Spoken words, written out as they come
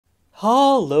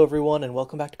Hello everyone and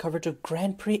welcome back to coverage of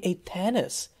Grand Prix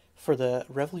Aethanis for the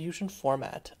Revolution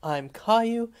format. I'm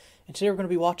Caillou and today we're going to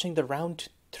be watching the round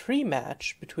 3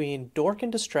 match between Dork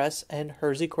in Distress and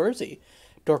HerziQuerzi.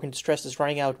 Dork in Distress is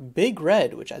running out Big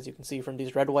Red, which as you can see from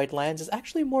these red-white lands is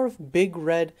actually more of Big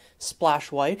Red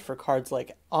Splash White for cards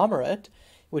like Amoret,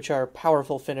 which are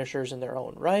powerful finishers in their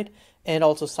own right, and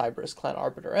also Cyberus Clan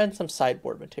Arbiter and some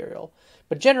sideboard material.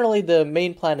 But generally the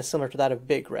main plan is similar to that of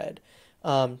Big Red.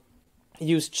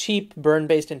 Use cheap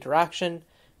burn-based interaction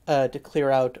to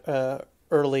clear out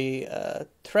early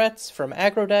threats from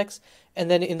aggro decks,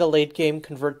 and then in the late game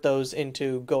convert those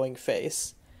into going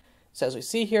face. So as we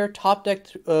see here, top deck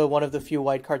one of the few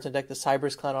white cards in deck, the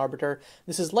Cyberus Clan Arbiter.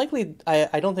 This is likely,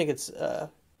 I don't think it's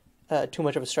too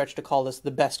much of a stretch to call this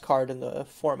the best card in the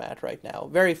format right now.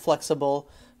 Very flexible,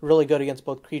 really good against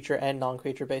both creature and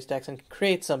non-creature based decks, and can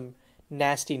create some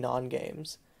nasty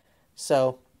non-games.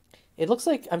 So it looks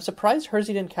like, I'm surprised Herzi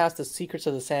didn't cast the Secrets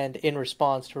of the Sand in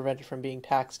response to prevent it from being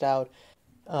taxed out.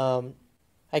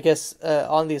 I guess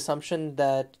on the assumption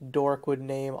that Dork would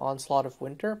name Onslaught of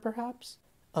Winter, perhaps?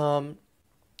 But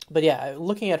yeah,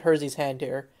 looking at Herzi's hand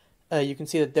here, you can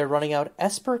see that they're running out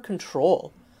Esper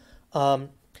Control.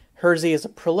 Herzi is a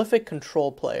prolific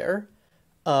control player,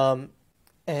 and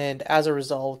as a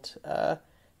result,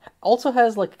 also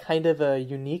has like kind of a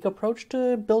unique approach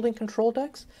to building control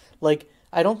decks. Like,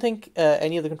 I don't think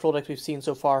any of the control decks we've seen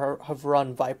so far have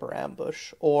run Viper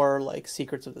Ambush or like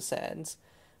Secrets of the Sands,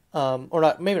 or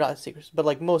not, maybe not Secrets, but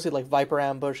like mostly like Viper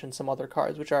Ambush and some other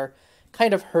cards, which are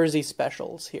kind of Herzi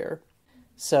specials here.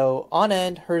 So on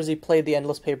end, Herzi played the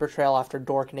Endless Paper Trail after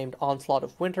Dork named Onslaught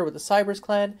of Winter with the Cyberus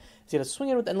Clan. He's gonna swing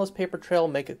in with Endless Paper Trail,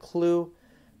 make a clue,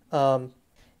 and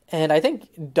I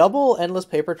think double Endless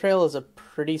Paper Trail is a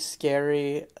pretty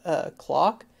scary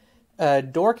clock.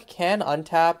 Dork can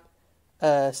untap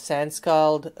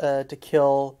Sandscald to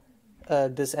kill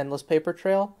this Endless Paper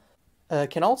Trail.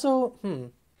 Can also,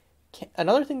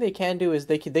 another thing they can do is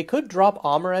they could drop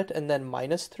Amoret and then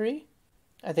 -3.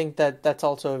 I think that's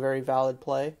also a very valid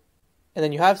play. And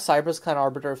then you have Cyberus Clan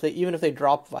Arbiter. Even if they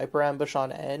drop Viper Ambush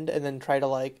on end and then try to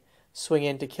like swing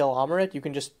in to kill Amoret, you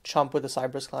can just chump with the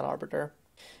Cyberus Clan Arbiter.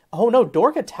 Oh no,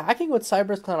 Dork attacking with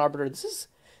Cyberus Clan Arbiter.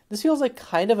 This feels like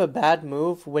kind of a bad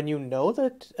move when you know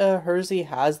that Herzi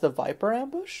has the Viper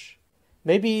Ambush.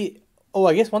 Maybe,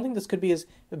 I guess one thing this could be is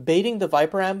baiting the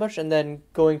Viper Ambush and then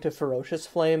going to Ferocious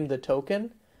Flame the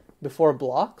token before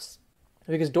blocks.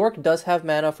 Because Dork does have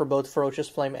mana for both Ferocious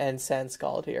Flame and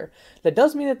Sandscald here. That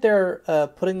does mean that they're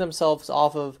putting themselves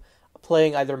off of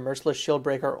playing either Merciless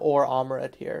Shieldbreaker or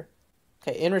Amoret here.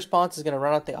 Okay, in response is going to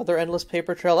run out the other Endless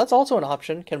Paper Trail. That's also an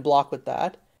option, can block with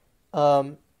that.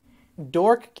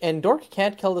 Dork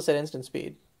can't kill this at instant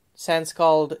speed.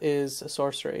 Sandscald is a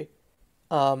sorcery.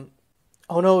 Oh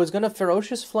no, it's going to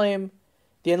Ferocious Flame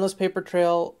the Endless Paper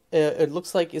Trail. It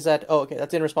looks like is that, okay,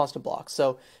 that's in response to blocks.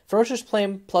 So Ferocious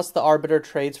Flame plus the Arbiter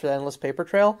trades for the Endless Paper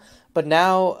Trail, but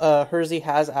now Herzi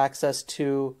has access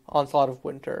to Onslaught of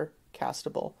Winter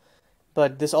castable.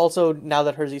 But this also, now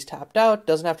that Herzi's tapped out,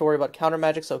 doesn't have to worry about counter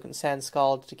magic, so it can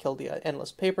Sandscald to kill the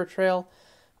Endless Paper Trail.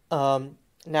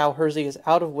 Now Herzi is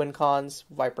out of win cons.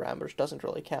 Viper Ambush doesn't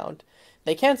really count.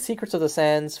 They can Secrets of the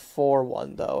Sands for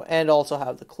 1 though, and also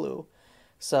have the clue.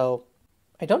 So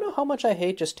I don't know how much I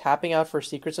hate just tapping out for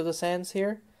Secrets of the Sands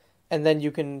here, and then you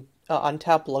can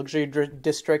untap Luxury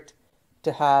District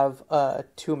to have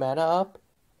 2 mana up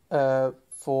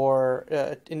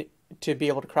to be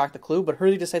able to crack the clue. But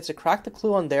Herzi decides to crack the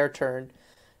clue on their turn.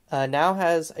 Now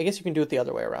has, I guess you can do it the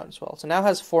other way around as well. So now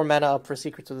has 4 mana up for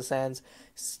Secrets of the Sands.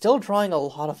 Still drawing a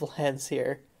lot of lands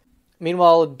here.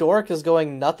 Meanwhile, Dork is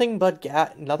going nothing but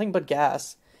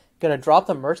gas. Gonna drop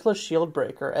the Merciless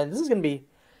Shieldbreaker, and this is gonna be,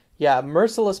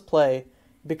 merciless play.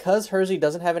 Because Herzi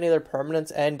doesn't have any other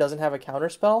permanents and doesn't have a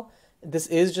counterspell, this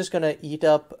is just gonna eat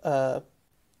up a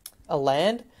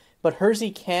land. But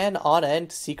Herzi can, on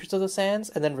end, Secrets of the Sands,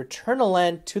 and then return a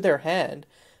land to their hand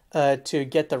to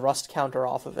get the rust counter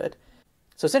off of it.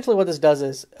 So essentially what this does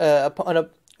is,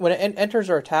 when it enters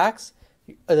or attacks,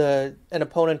 an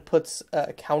opponent puts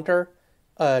a counter,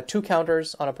 2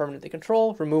 counters on a permanent they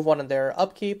control, remove 1 in their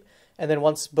upkeep, and then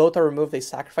once both are removed, they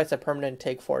sacrifice that permanent and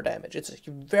take 4 damage. It's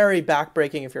very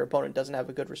backbreaking if your opponent doesn't have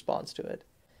a good response to it.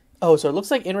 Oh, so it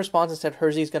looks like in response, instead,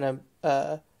 Herzi's going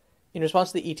to, in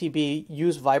response to the ETB,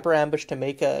 use Viper Ambush to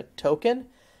make a token,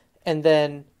 and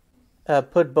then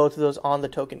put both of those on the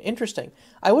token. Interesting.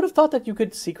 I would have thought that you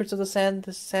could Secrets of the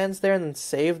Sands there and then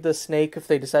save the snake if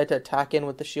they decide to attack in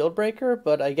with the Shieldbreaker,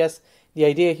 but I guess the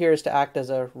idea here is to act as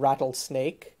a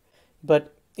rattlesnake.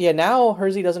 But yeah, now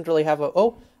Herzi doesn't really have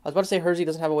a... I was about to say Herzi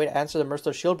doesn't have a way to answer the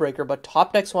Merciless Shieldbreaker, but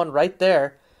top decks one right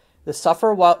there. The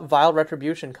Suffer Vile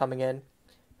Retribution coming in.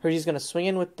 Herzi's going to swing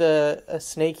in with the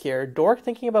snake here. Dork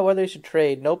thinking about whether he should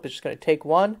trade. Nope, it's just going to take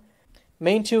one.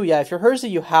 Main two, yeah, if you're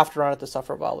Herzi, you have to run at the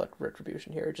Suffer Vile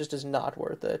Retribution here. It just is not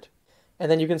worth it.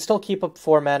 And then you can still keep up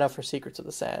 4 mana for Secrets of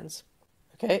the Sands.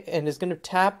 Okay, and is going to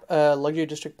tap Luxury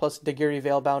District plus Dagiri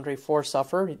Veil Boundary for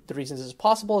Suffer. The reason this is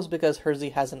possible is because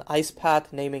Herzi has an Ice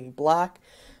Path naming black.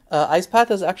 Ice Path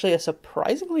is actually a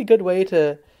surprisingly good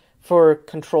way for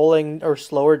controlling or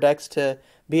slower decks to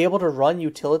be able to run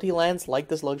utility lands like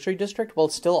this Luxury District while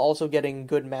still also getting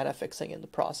good mana fixing in the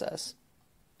process.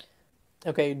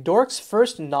 Okay, Dork's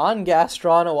first non-gas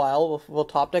draw in a while will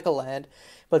top deck a land,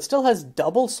 but still has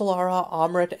double Solara,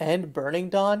 Amulet, and Burning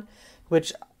Dawn,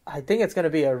 which I think it's going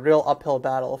to be a real uphill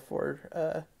battle for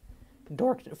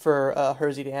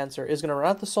Herzi to answer. Is going to run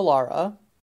out the Solara.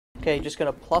 Okay, just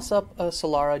going to plus up a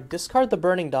Solara, discard the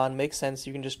Burning Dawn, makes sense,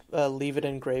 you can just leave it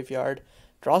in graveyard.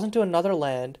 Draws into another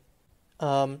land.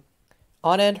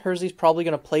 On end, Herzi's probably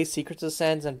going to play Secrets of the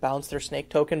Sands and bounce their Snake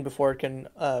token before it can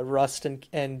rust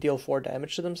and deal 4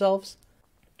 damage to themselves.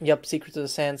 Yep, Secrets of the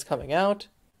Sands coming out.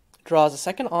 Draws a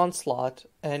second Onslaught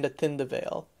and a Thin the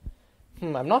Veil.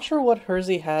 I'm not sure what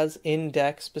Herzi has in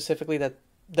deck specifically that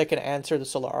can answer the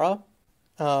Solara.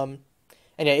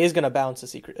 And yeah, is going to bounce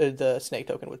the Snake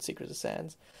token with Secrets of the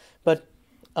Sands. But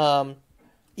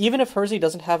even if Herzi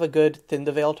doesn't have a good Thin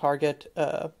the Veil target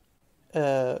to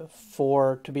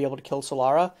be able to kill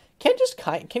Solara,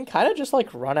 can kind of just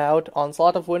like run out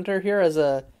Onslaught of Winter here as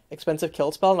a expensive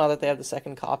kill spell now that they have the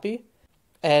second copy.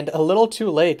 And a little too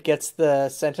late gets the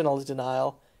Sentinel's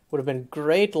Denial. Would have been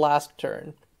great last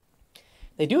turn.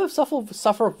 They do have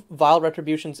Suffer Vile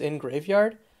Retributions in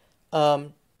graveyard,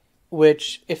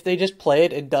 which if they just play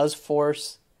it, it does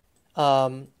force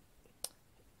Dork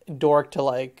to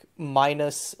like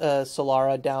minus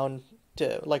Solara down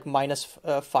to like minus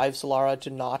 5 Solara to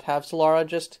not have Solara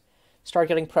just start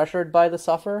getting pressured by the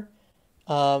Suffer.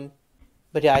 But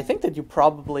yeah, I think that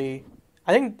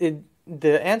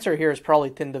the answer here is probably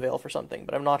Thin the Veil for something,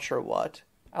 but I'm not sure what.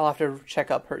 I'll have to check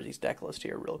up Herzi's deck list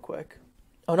here real quick.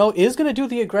 Oh no, is going to do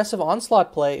the aggressive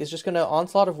Onslaught play, is just going to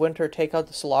Onslaught of Winter, take out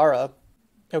the Solara.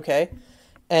 Okay.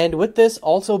 And with this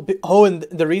also, and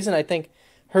the reason I think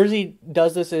Herzi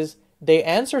does this is they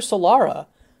answer Solara,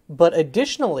 but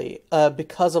additionally,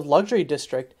 because of Luxury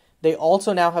District, they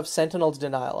also now have Sentinel's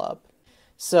Denial up.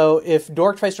 So if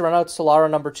Dork tries to run out Solara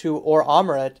number 2 or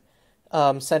Amulet,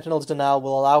 Sentinel's Denial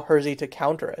will allow Herzi to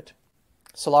counter it.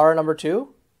 Solara number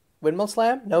 2? Windmill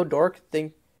Slam? No, Dork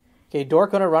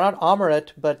Dork going to run out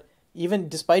Amulet, but even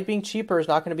despite being cheaper, is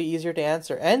not going to be easier to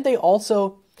answer. And they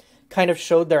also kind of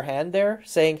showed their hand there,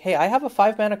 saying, hey, I have a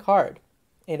 5 mana card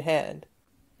in hand.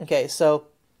 Okay, so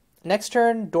next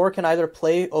turn, Dork can either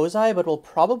play Ozai, but will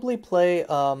probably play,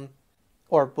 or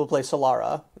will play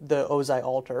Solara, the Ozai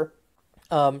altar.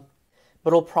 But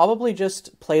will probably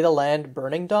just play the land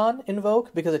Burning Dawn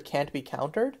Invoke, because it can't be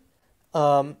countered.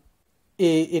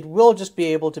 It will just be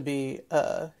able to be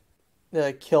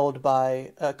killed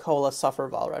by Kola Suffer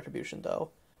Vile Retribution, though.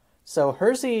 So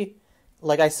Herzi,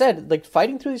 like I said, like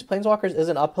fighting through these Planeswalkers is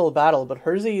an uphill battle, but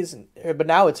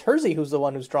now it's Herzi who's the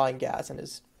one who's drawing gas and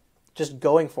is just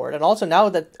going for it. And also now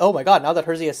that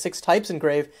Herzi has 6 types in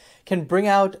grave, can bring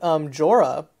out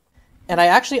Jorah. And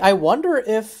I wonder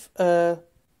if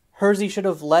Herzi should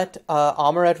have let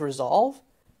Amulet resolve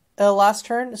last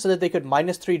turn so that they could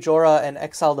 -3 Jorah and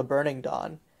exile the Burning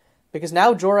Dawn. Because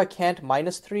now Jorah can't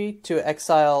 -3 to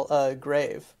exile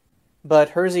Grave. But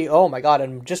Herzi, oh my god,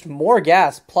 and just more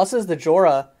gas, pluses the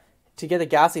Jorah to get the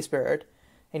Ghastly Spirit.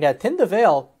 And yeah, Thin the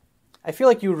Veil, I feel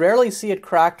like you rarely see it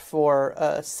cracked for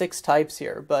 6 types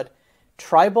here, but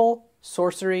Tribal,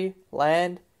 Sorcery,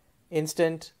 Land,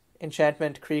 Instant,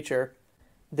 Enchantment, Creature.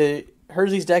 The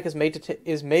Herzi's deck is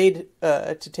made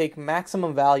to take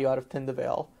maximum value out of Thin the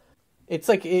Veil. It's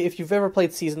like if you've ever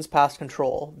played Seasons Past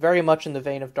Control, very much in the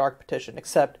vein of Dark Petition,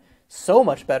 except so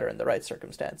much better in the right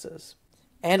circumstances.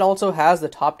 And also has the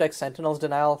top deck Sentinel's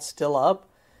Denial still up.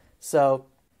 So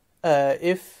I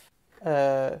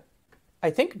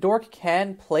think Dork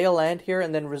can play a land here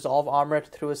and then resolve Amulet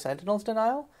through a Sentinel's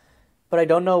Denial, but I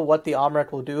don't know what the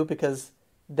Amulet will do, because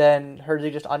then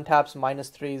Herzi just untaps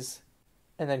 -3s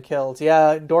and then kills.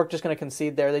 Yeah, Dork just going to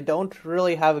concede there. They don't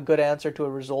really have a good answer to a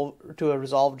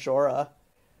resolved Jorah.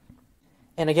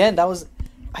 And again,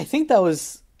 I think that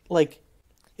was like,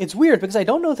 it's weird because I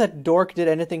don't know that Dork did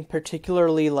anything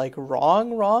particularly like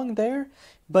wrong there,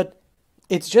 but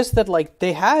it's just that like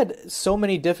they had so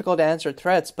many difficult to answer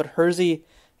threats, but Herzi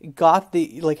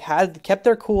kept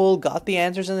their cool, got the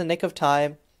answers in the nick of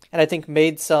time, and I think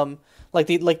made some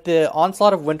the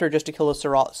Onslaught of Winter just to kill a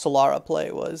Solara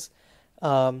play was,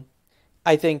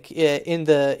 I think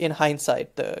in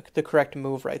hindsight the correct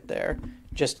move right there.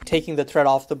 Just taking the threat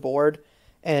off the board,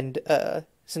 and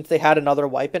since they had another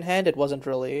wipe in hand, it wasn't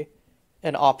really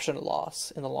an option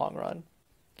loss in the long run.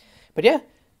 But yeah,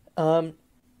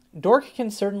 Dork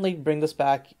can certainly bring this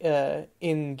back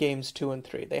in games 2 and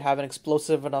 3. They have an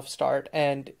explosive enough start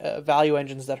and value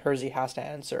engines that Herzi has to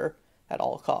answer at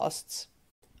all costs.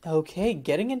 Okay,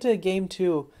 getting into game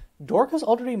 2, Dork has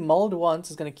already mulled once,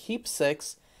 is going to keep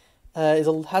 6, has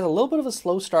a little bit of a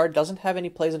slow start, doesn't have any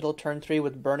plays until turn 3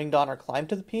 with Burning Dawn or Climb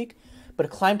to the Peak,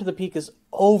 but Climb to the Peak is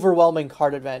overwhelming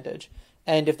card advantage,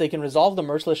 and if they can resolve the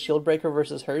Merciless Shieldbreaker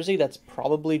versus Herzi, that's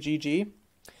probably GG.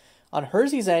 On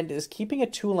Herzi's end is keeping a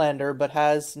 2-lander, but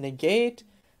has Negate,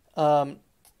 the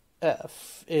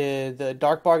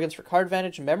Dark Bargains for card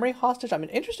advantage, Memory Hostage. I'm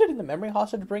interested in the Memory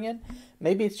Hostage bring in.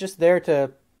 Maybe it's just there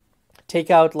to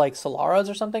take out like Solaras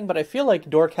or something, but I feel like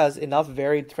Dork has enough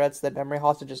varied threats that Memory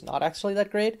Hostage is not actually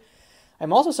that great.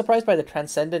 I'm also surprised by the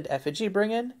Transcendent Effigy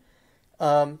bring in.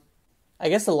 I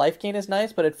guess the life gain is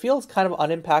nice, but it feels kind of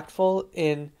unimpactful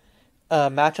in a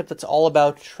matchup that's all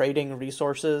about trading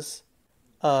resources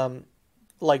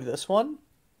like this one.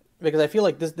 Because I feel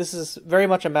like this is very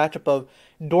much a matchup of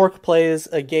Dork plays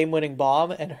a game-winning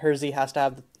bomb and Herzi has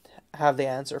to have the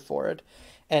answer for it.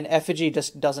 And Effigy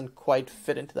just doesn't quite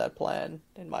fit into that plan,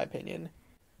 in my opinion.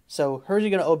 So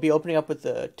Herzi going to be opening up with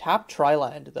the tap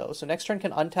Tri-land, though. So next turn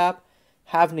can untap,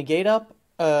 have Negate up,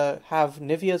 have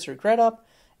Nivea's Regret up,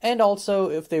 and also,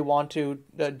 if they want to,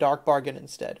 Dark Bargain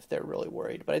instead, if they're really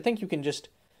worried. But I think you can just...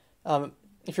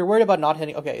 if you're worried about not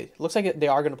hitting... Okay, looks like they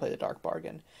are going to play the Dark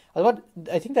Bargain.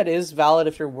 I think that is valid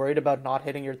if you're worried about not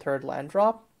hitting your third land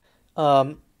drop.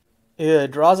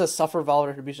 It draws a Suffer Valve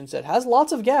Retribution set. Has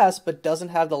lots of gas, but doesn't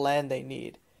have the land they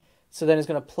need. So then it's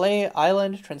going to play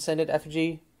Island, Transcendent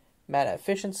Effigy, Mana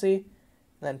Efficiency, and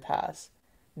then pass.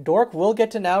 Dork will get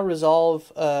to now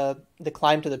resolve the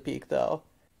Climb to the Peak, though.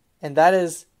 And that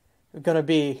is going to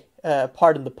be,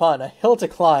 pardon the pun, a hill to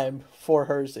climb for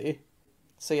Herzi.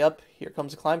 So yep, here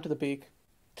comes a Climb to the Peak.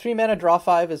 3 mana, draw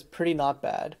 5 is pretty not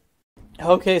bad.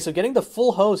 Okay, so getting the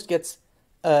full host gets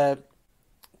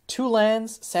 2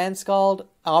 lands, Sandscald,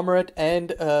 Amulet,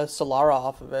 and Solara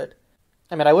off of it.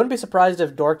 I mean, I wouldn't be surprised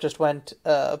if Dork just went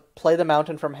play the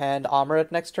Mountain from hand,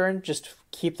 Amulet next turn, just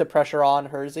keep the pressure on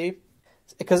Herzi.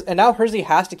 And now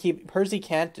Herzi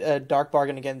can't Dark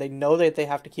Bargain again. They know that they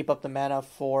have to keep up the mana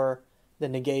for the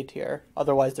negate here,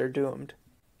 otherwise they're doomed.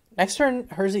 Next turn,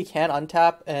 Herzi can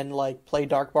untap and play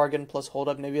Dark Bargain plus hold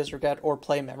up Nivea's Regret or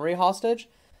play Memory Hostage,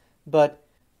 but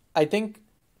I think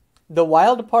the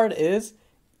wild part is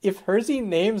if Herzi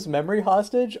names Memory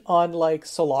Hostage on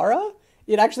Solara,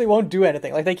 it actually won't do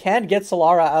anything. They can't get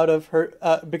Solara out of her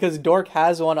because Dork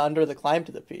has one under the Climb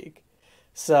to the Peak,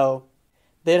 so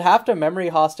they'd have to Memory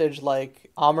Hostage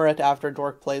Amulet after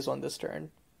Dork plays one this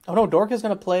turn. Oh no, Dork is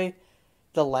going to play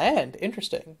the land.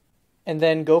 Interesting. And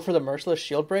then go for the Merciless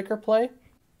Shieldbreaker play.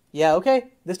 Yeah,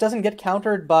 okay. This doesn't get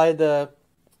countered by the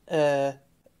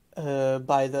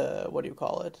what do you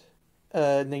call it?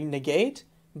 Negate.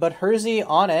 But Herzi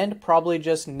on end probably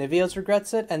just Nivea's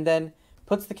regrets it and then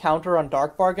puts the counter on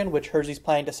Dark Bargain, which Herzi's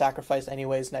planning to sacrifice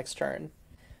anyways next turn.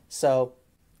 So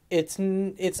it's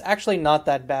actually not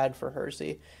that bad for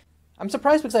Herzi. I'm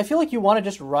surprised because I feel like you want to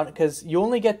just run, because you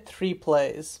only get 3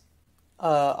 plays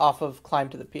off of Climb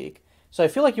to the Peak. So I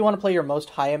feel like you want to play your most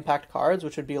high-impact cards,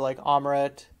 which would be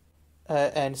Amulet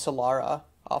and Solara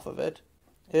off of it.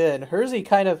 And Herzi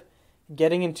kind of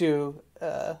getting into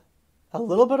a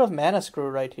little bit of mana screw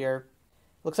right here.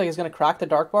 Looks like he's going to crack the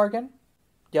Dark Bargain.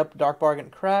 Yep, Dark Bargain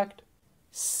cracked.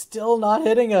 Still not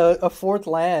hitting a 4th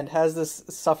land. Has this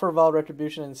Suffer Valve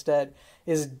Retribution instead.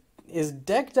 Is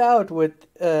decked out with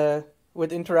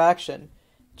interaction.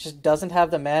 Just doesn't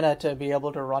have the mana to be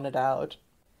able to run it out.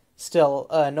 Still,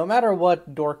 no matter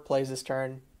what Dork plays this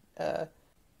turn,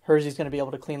 Herzi's going to be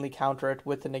able to cleanly counter it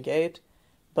with the negate.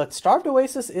 But Starved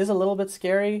Oasis is a little bit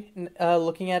scary,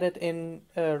 looking at it in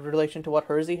relation to what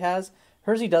Herzi has.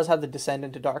 Herzi does have the Descend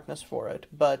into Darkness for it,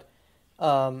 but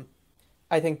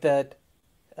I think that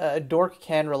Dork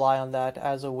can rely on that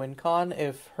as a win con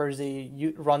if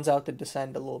Herzi runs out the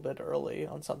Descend a little bit early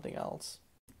on something else.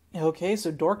 Okay,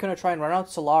 so Dork going to try and run out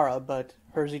Solara, but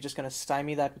Herzi just going to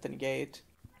stymie that with the negate.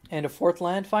 And a 4th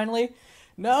land, finally.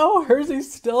 No,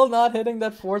 Herzi's still not hitting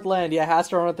that 4th land. Yeah, has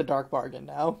to run with the Dark Bargain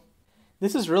now.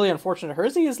 This is really unfortunate.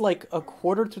 Herzi is a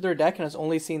quarter through their deck and has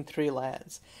only seen 3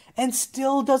 lands. And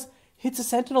still hits a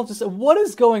Sentinel. What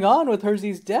is going on with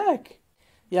Herzi's deck?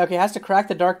 Yeah, okay, has to crack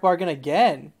the Dark Bargain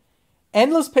again.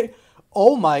 Endless pay.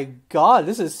 Oh my god,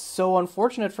 this is so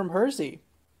unfortunate from Herzi.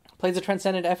 Plays a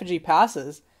Transcendent Effigy,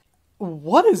 passes.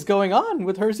 What is going on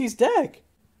with Herzi's deck?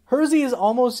 Herzi is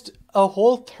almost a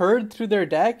whole third through their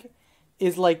deck,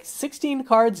 is like 16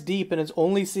 cards deep, and has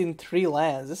only seen 3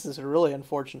 lands. This is really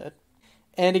unfortunate.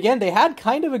 And again, they had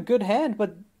kind of a good hand,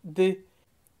 but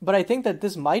I think that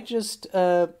this might just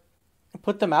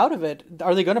put them out of it.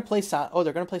 Are they going to play they're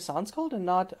going to play Sanskald and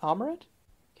not Amoret?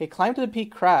 Okay, Climb to the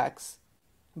Peak cracks,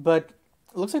 but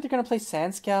it looks like they're going to play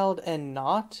Sanskald and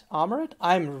not Amoret.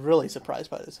 I'm really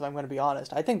surprised by this, if I'm going to be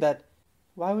honest. I think that,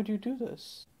 why would you do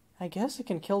this? I guess it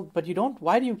can kill, but you don't,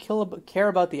 why do you care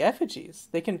about the effigies?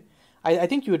 They can, I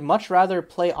think you would much rather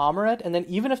play Amoret, and then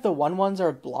even if the 1/1s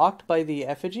are blocked by the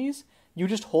effigies, you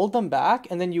just hold them back,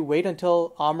 and then you wait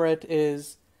until Amoret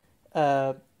is,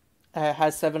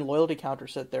 has 7 loyalty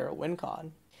counters at their win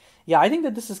con. Yeah, I think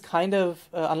that this is kind of,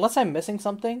 unless I'm missing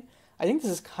something, I think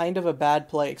this is kind of a bad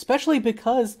play, especially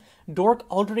because Dork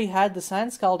already had the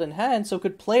Sanskald in hand, so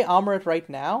could play Amoret right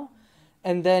now,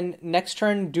 and then next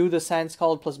turn do the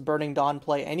Sanskald plus Burning Dawn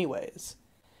play anyways.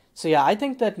 So yeah, I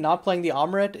think that not playing the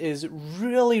Amoret is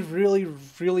really, really,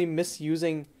 really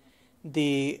misusing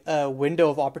the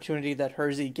window of opportunity that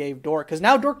Herzi gave Dork, because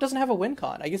now Dork doesn't have a win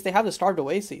con. I guess they have the Starved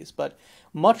Oases, but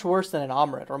much worse than an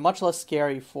Amoret, or much less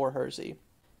scary for Herzi.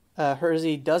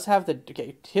 Herzi does have the,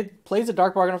 okay, plays a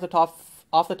Dark Bargain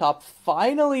off the top,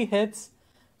 finally hits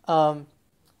a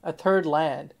 3rd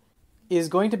land, is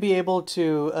going to be able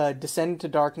to descend to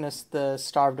darkness the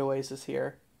Starved Oasis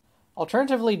here.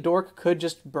 Alternatively, Dork could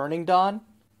just Burning Dawn,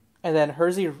 and then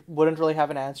Herzi wouldn't really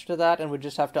have an answer to that, and would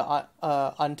just have to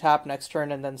untap next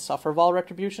turn and then Sufferval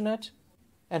Retribution it,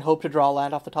 and hope to draw a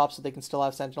land off the top so they can still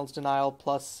have Sentinel's Denial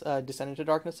plus Descend into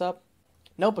Darkness up.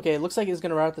 Nope, okay, it looks like he's going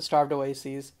to run out the Starved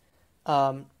Oases.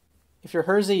 If you're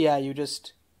Herzi, yeah, you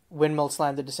just Windmill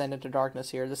Slam the Descend into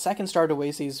Darkness here. The second Starved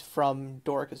Oases from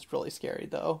Dork is really scary,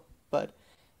 though, but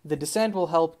the Descent will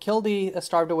help kill the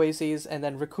Starved Oases and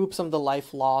then recoup some of the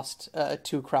life lost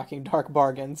to cracking Dark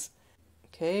Bargains.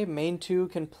 Okay, main 2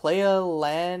 can play a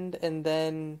land and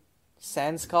then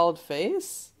Sanskald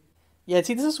face? Yeah,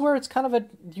 see, this is where it's kind of a,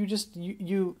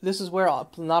 this is where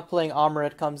not playing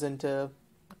Amoret comes into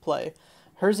play.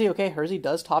 Herzi, okay, Herzi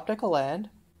does top deck a land,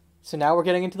 so now we're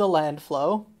getting into the land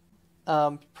flow.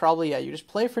 Probably, yeah, you just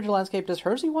play Frigid Landscape. Does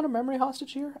Herzi want a Memory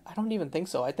Hostage here? I don't even think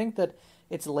so. I think that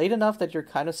it's late enough that you're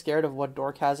kind of scared of what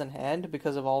Dork has in hand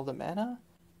because of all of the mana.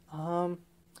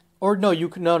 Or no,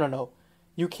 no.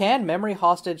 You can Memory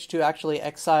Hostage to actually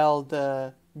exile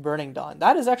the Burning Dawn.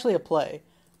 That is actually a play.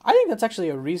 I think that's actually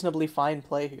a reasonably fine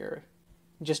play here.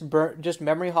 Just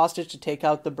Memory Hostage to take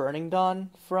out the Burning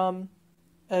Dawn from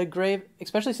a grave,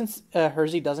 especially since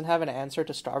Herzi doesn't have an answer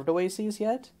to Starved Oases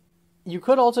yet. You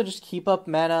could also just keep up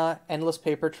mana, Endless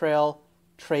Paper Trail,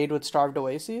 trade with Starved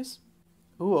Oases.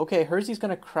 Ooh, okay, Herzi's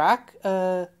gonna crack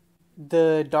the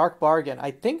Dark Bargain.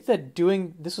 I think that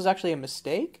doing this was actually a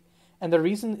mistake, and the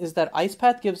reason is that Ice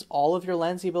Path gives all of your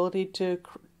lands the ability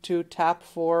to tap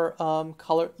for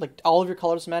color, like all of your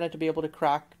colorless mana to be able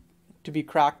to be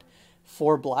cracked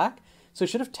for black. So it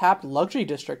should have tapped Luxury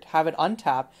District, have it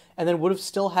untap, and then would have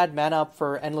still had mana up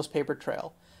for Endless Paper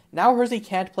Trail. Now Herzi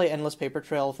can't play Endless Paper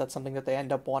Trail if that's something that they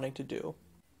end up wanting to do.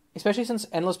 Especially since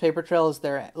Endless Paper Trail is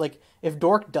their, like, if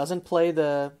Dork doesn't play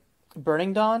the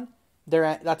Burning Dawn,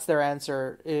 that's their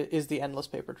answer, is the Endless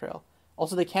Paper Trail.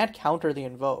 Also, they can't counter the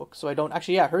Invoke, so I don't,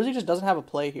 actually, yeah, Herzi just doesn't have a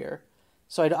play here.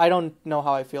 So I don't know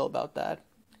how I feel about that.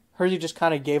 Herzi just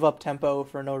kind of gave up tempo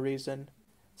for no reason.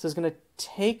 So it's going to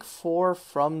take 4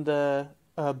 from the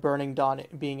Burning Dawn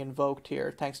being invoked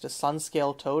here, thanks to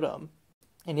Sunscale Totem.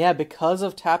 And yeah, because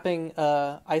of tapping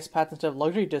Ice Path instead of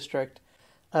Luxury District,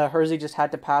 Herzi just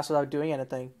had to pass without doing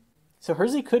anything. So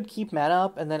Herzi could keep mana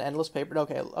up and then Endless Paper.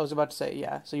 Okay, I was about to say,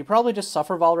 yeah. So you probably just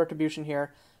suffer Vol Retribution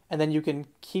here, and then you can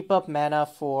keep up mana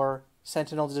for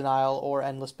Sentinel's Denial or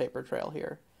Endless Paper Trail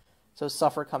here. So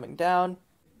Suffer coming down,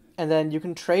 and then you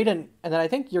can trade, and then I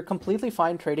think you're completely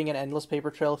fine trading an Endless Paper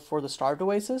Trail for the Starved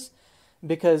Oasis,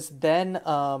 because then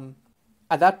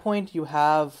at that point you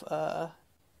have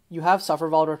Suffer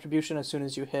Vol Retribution as soon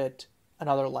as you hit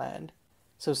another land.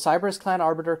 So Cyberus Clan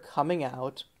Arbiter coming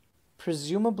out,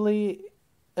 presumably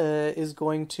is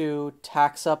going to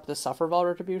tax up the Suffer Vol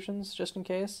Retributions just in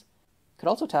case. Could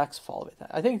also tax Fall of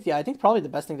Aethanis. I think probably the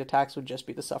best thing to tax would just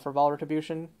be the Suffer Vol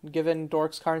Retribution, given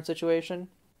Dork's current situation.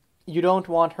 You don't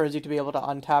want Herzi to be able to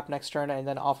untap next turn and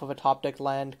then off of a top deck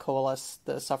land coalesce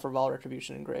the Suffer Vol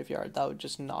Retribution in graveyard. That would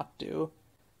just not do.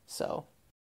 So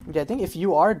yeah, I think if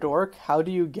you are Dork, how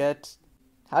do you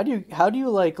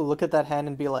like look at that hand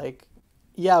and be like,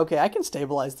 yeah, okay, I can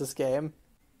stabilize this game.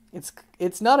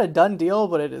 It's not a done deal,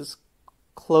 but it is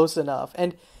close enough.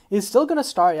 And is still going to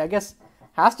start, I guess,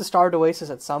 has to starve Oasis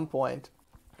at some point.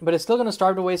 But it's still going to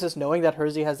starve Oasis knowing that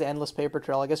Herzi has the endless paper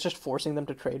trail. I guess just forcing them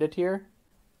to trade it here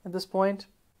at this point.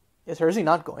 Is Herzi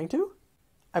not going to?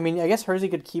 I mean, I guess Herzi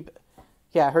could keep...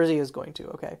 Yeah, Herzi is going to,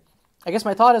 okay. I guess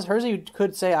my thought is Herzi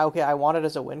could say, okay, I want it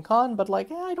as a win con, but like,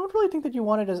 I don't really think that you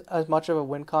want it as much of a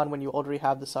win con when you already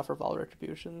have the Sufferval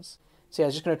Retributions. So yeah,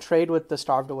 it's just going to trade with the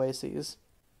Starved Oases.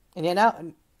 And yeah,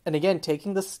 now... And again,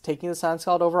 taking the Sand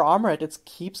Scald over Armor It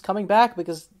keeps coming back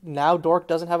because now Dork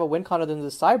doesn't have a win con other than the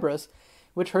Cyberus,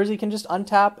 which Herzi can just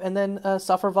untap and then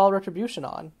Sufferval Retribution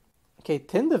on. Okay,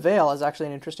 Thin the Veil is actually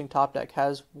an interesting top deck.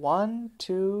 Has 1,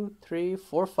 2, 3,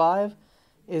 4, 5.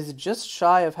 Is just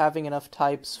shy of having enough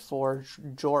types for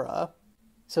Jorah.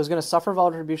 So he's going to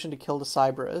Sufferval Retribution to kill the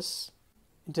Cyberus.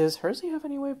 Does Herzi have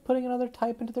any way of putting another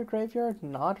type into their graveyard?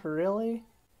 Not really.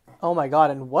 Oh my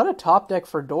god, and what a top deck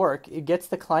for Dork. It gets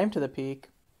the Climb to the Peak.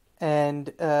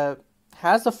 And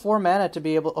has the 4 mana to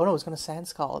be able... Oh no, it's going to Sand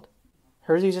Scald.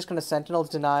 Herzi's just going to Sentinel's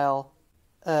Denial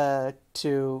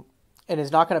to... And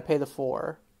is not going to pay the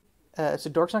 4. So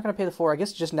Dork's not going to pay the 4, I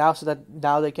guess just now so that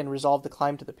now they can resolve the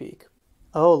Climb to the Peak.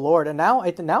 Oh lord, and now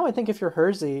I think if you're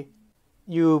Herzi,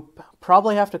 you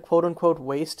probably have to quote-unquote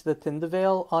waste the Thin the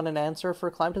Veil on an answer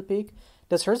for Climb to the Peak.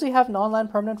 Does Herzi have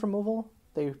non-land permanent removal?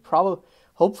 They probably...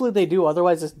 Hopefully they do,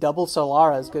 otherwise this double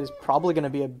Solara is probably going to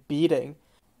be a beating.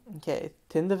 Okay,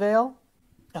 Thin the Veil.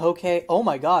 Okay, oh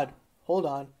my god, hold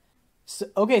on. So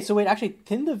wait, actually,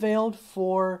 Thin the Veiled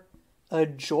for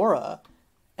Jorah.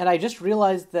 And I just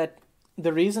realized that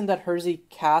the reason that Herzi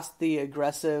cast the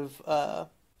aggressive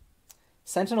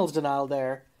Sentinel's Denial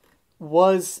there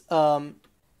was... oh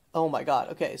my god,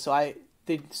 okay, so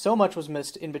so much was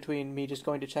missed in between me just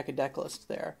going to check a deck list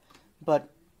there.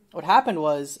 But... What happened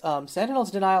was,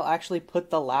 Sentinel's Denial actually put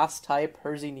the last type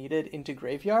Herzi needed into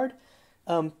Graveyard,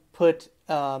 put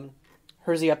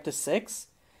Herzi up to 6,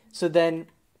 so then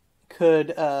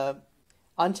could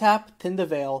untap Thin the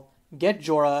Veil, get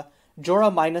Jorah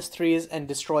 -3s and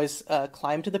destroys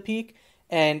Climb to the Peak,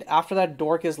 and after that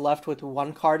Dork is left with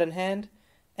 1 card in hand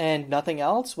and nothing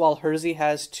else, while Herzi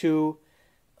has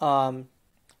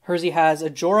Herzi has a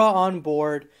Jorah on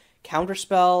board,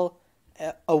 Counterspell,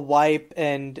 a Wipe,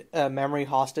 and a Memory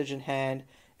Hostage in hand,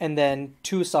 and then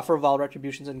 2 Sufferval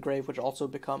Retributions in Grave, which also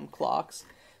become clocks.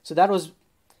 So that was...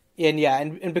 And yeah,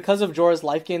 and because of Jorah's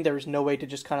life gain, there was no way to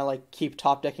just kind of like keep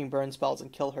top decking burn spells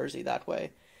and kill Herzi that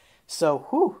way. So,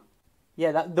 whew.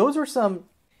 Yeah, those were some...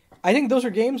 I think those are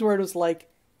games where it was like,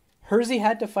 Herzi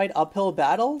had to fight uphill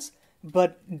battles,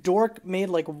 but Dork made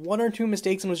like 1 or 2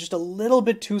 mistakes and was just a little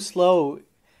bit too slow.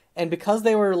 And because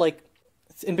they were like...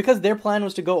 And because their plan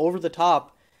was to go over the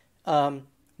top,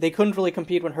 they couldn't really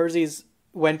compete when Herzi's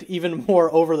went even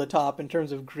more over the top in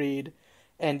terms of greed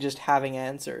and just having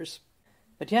answers.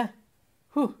 But yeah,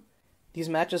 whew. These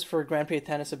matches for Grand Prix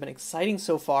Aethanis have been exciting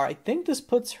so far. I think this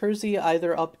puts Herzi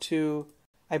either up to...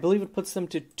 I believe it puts them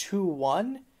to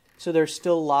 2-1, so they're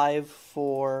still live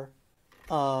for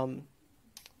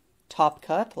top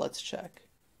cut. Let's check.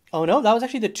 Oh no, that was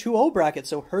actually the 2-0 bracket,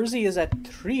 so Herzi is at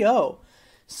 3-0.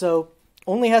 So...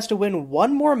 only has to win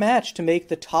 1 more match to make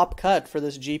the top cut for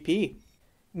this GP.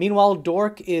 Meanwhile,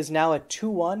 Dork is now at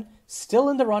 2-1, still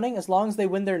in the running. As long as they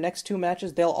win their next 2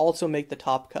 matches, they'll also make the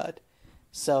top cut.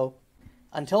 So,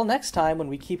 until next time when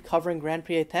we keep covering Grand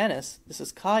Prix Aethanis, this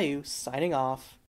is Caillou signing off.